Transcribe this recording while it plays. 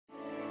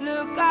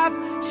look up,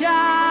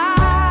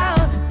 child.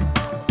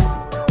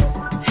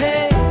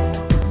 Hey,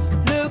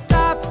 look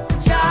up,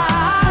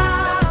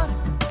 child.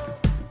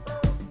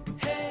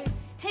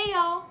 Hey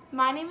y'all,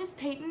 my name is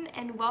Peyton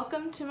and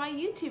welcome to my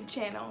YouTube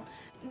channel.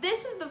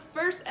 This is the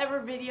first ever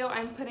video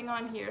I'm putting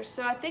on here,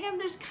 so I think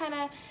I'm just kind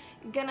of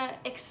gonna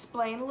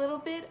explain a little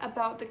bit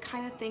about the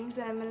kind of things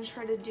that I'm gonna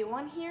try to do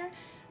on here.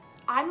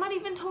 I'm not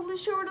even totally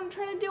sure what I'm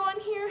trying to do on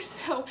here,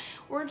 so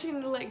we're just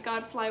gonna let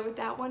God fly with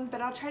that one, but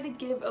I'll try to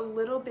give a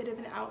little bit of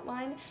an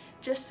outline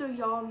just so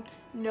y'all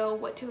know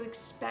what to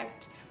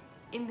expect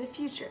in the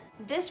future.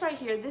 This right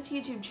here, this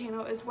YouTube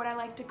channel, is what I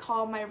like to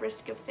call my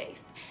risk of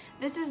faith.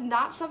 This is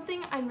not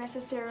something I'm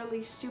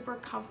necessarily super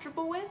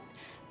comfortable with.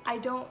 I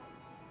don't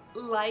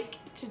like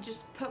to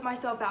just put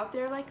myself out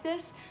there like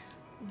this,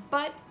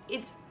 but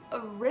it's a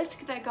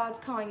risk that God's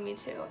calling me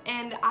to,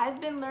 and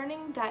I've been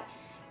learning that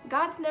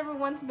God's never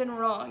once been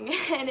wrong,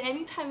 and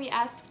anytime He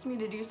asks me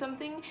to do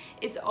something,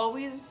 it's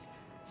always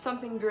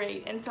something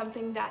great and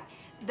something that,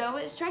 though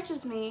it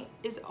stretches me,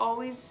 is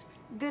always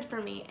good for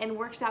me and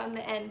works out in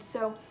the end.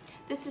 So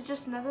this is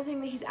just another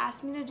thing that He's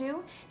asked me to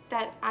do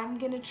that I'm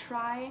gonna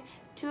try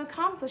to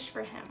accomplish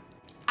for Him.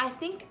 I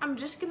think I'm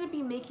just gonna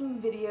be making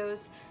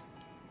videos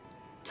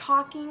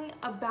talking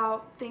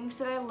about things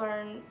that I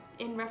learn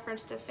in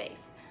reference to faith.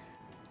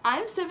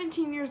 I'm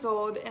 17 years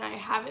old and I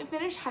haven't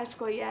finished high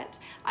school yet.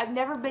 I've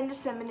never been to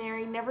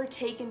seminary, never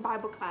taken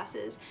Bible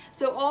classes.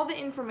 So all the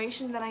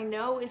information that I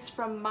know is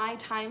from my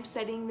time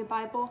studying the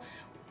Bible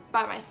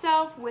by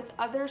myself, with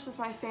others, with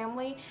my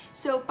family.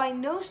 So by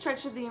no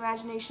stretch of the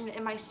imagination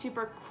am I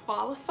super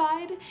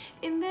qualified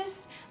in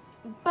this,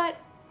 but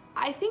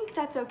I think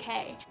that's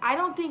okay. I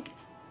don't think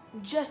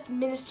just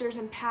ministers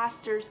and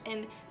pastors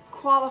and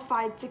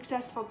qualified,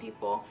 successful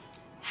people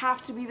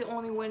have to be the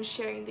only ones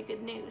sharing the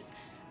good news.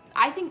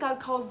 I think God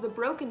calls the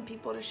broken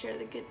people to share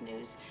the good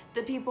news,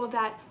 the people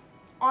that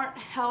aren't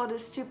held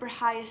as super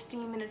high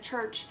esteem in a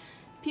church,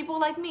 people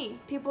like me,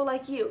 people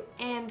like you,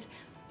 and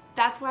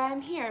that's why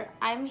I'm here.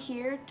 I'm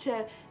here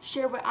to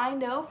share what I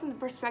know from the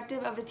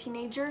perspective of a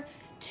teenager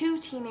to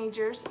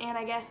teenagers, and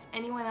I guess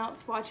anyone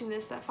else watching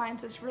this that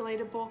finds this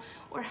relatable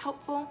or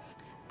helpful.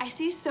 I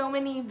see so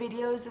many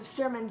videos of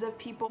sermons of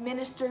people,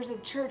 ministers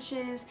of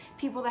churches,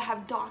 people that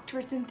have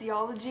doctorates in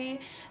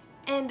theology,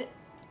 and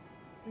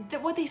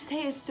what they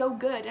say is so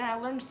good, and I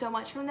learned so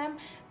much from them,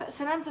 but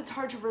sometimes it's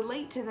hard to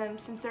relate to them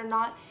since they're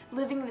not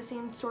living in the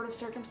same sort of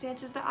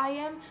circumstances that I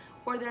am,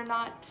 or they're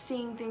not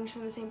seeing things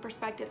from the same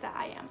perspective that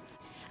I am.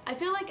 I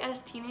feel like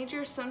as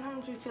teenagers,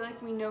 sometimes we feel like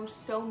we know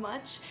so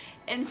much,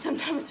 and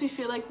sometimes we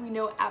feel like we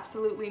know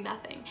absolutely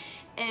nothing,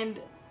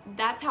 and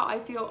that's how I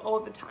feel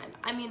all the time.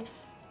 I mean,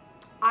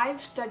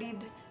 I've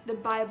studied the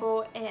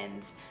Bible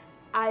and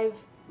I've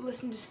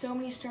listened to so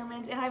many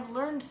sermons, and I've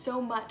learned so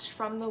much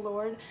from the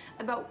Lord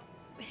about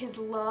His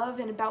love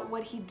and about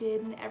what He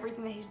did and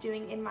everything that He's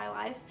doing in my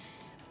life.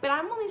 But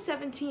I'm only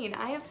 17.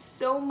 I have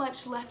so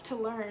much left to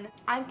learn.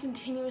 I'm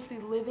continuously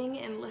living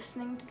and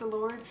listening to the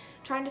Lord,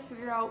 trying to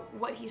figure out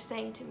what He's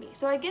saying to me.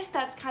 So I guess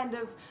that's kind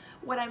of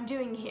what I'm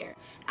doing here.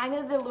 I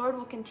know the Lord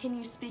will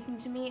continue speaking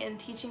to me and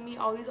teaching me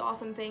all these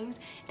awesome things,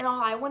 and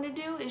all I want to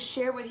do is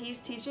share what He's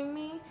teaching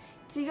me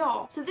to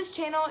y'all. So this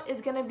channel is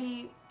gonna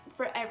be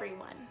for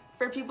everyone.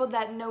 For people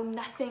that know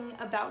nothing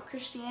about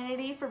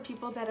Christianity, for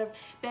people that have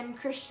been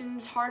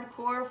Christians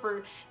hardcore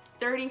for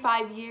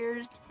 35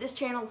 years. This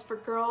channel is for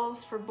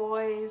girls, for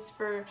boys,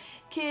 for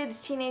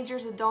kids,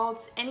 teenagers,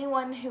 adults,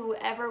 anyone who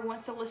ever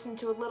wants to listen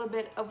to a little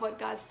bit of what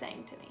God's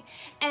saying to me.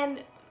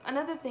 And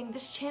another thing,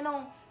 this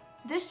channel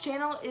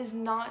is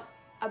not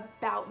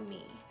about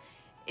me.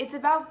 It's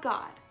about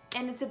God,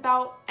 and it's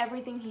about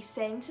everything He's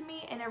saying to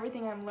me and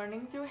everything I'm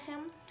learning through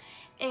Him.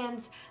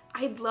 And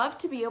I'd love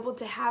to be able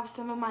to have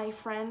some of my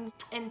friends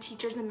and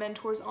teachers and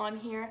mentors on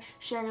here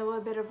sharing a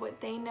little bit of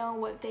what they know,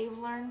 what they've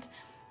learned,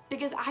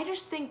 because I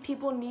just think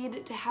people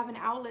need to have an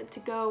outlet to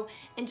go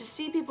and to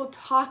see people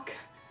talk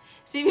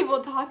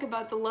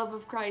about the love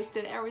of Christ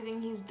and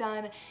everything He's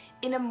done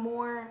in a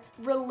more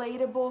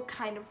relatable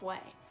kind of way.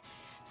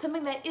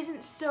 Something that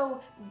isn't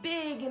so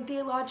big and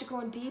theological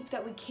and deep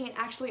that we can't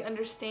actually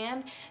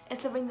understand, and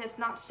something that's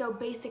not so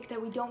basic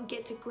that we don't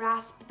get to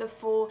grasp the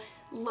full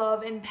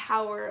love and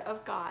power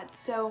of God.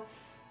 So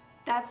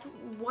that's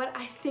what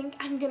I think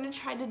I'm gonna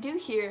try to do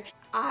here.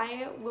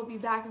 I will be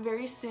back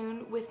very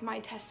soon with my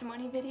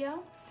testimony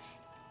video,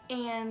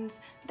 and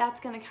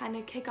that's gonna kind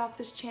of kick off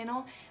this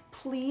channel.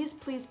 Please,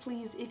 please,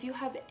 please, if you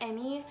have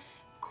any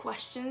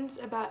questions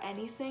about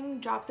anything,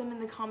 drop them in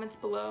the comments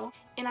below,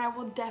 and I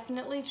will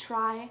definitely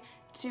try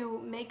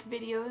to make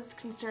videos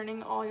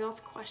concerning all y'all's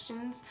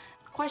questions.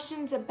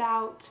 Questions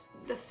about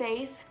the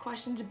faith,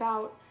 questions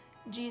about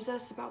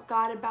Jesus, about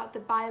God, about the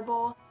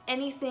Bible,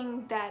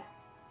 anything that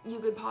you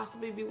could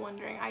possibly be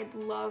wondering. I'd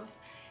love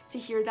to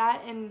hear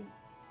that and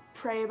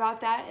pray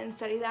about that and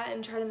study that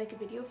and try to make a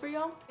video for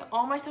y'all.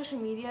 All my social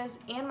medias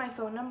and my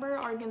phone number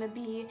are gonna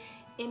be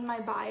in my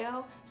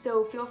bio,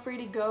 so feel free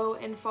to go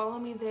and follow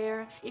me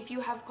there. If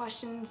you have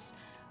questions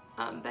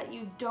that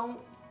you don't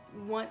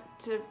want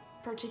to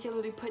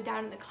particularly put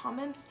down in the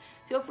comments,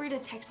 feel free to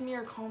text me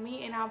or call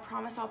me and I'll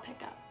promise I'll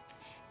pick up.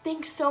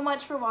 Thanks so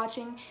much for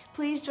watching.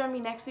 Please join me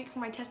next week for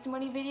my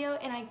testimony video,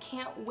 and I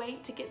can't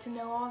wait to get to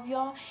know all of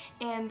y'all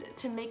and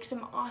to make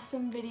some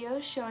awesome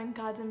videos showing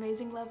God's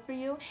amazing love for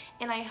you,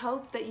 and I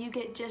hope that you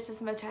get just as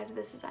much out of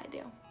this as I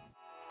do.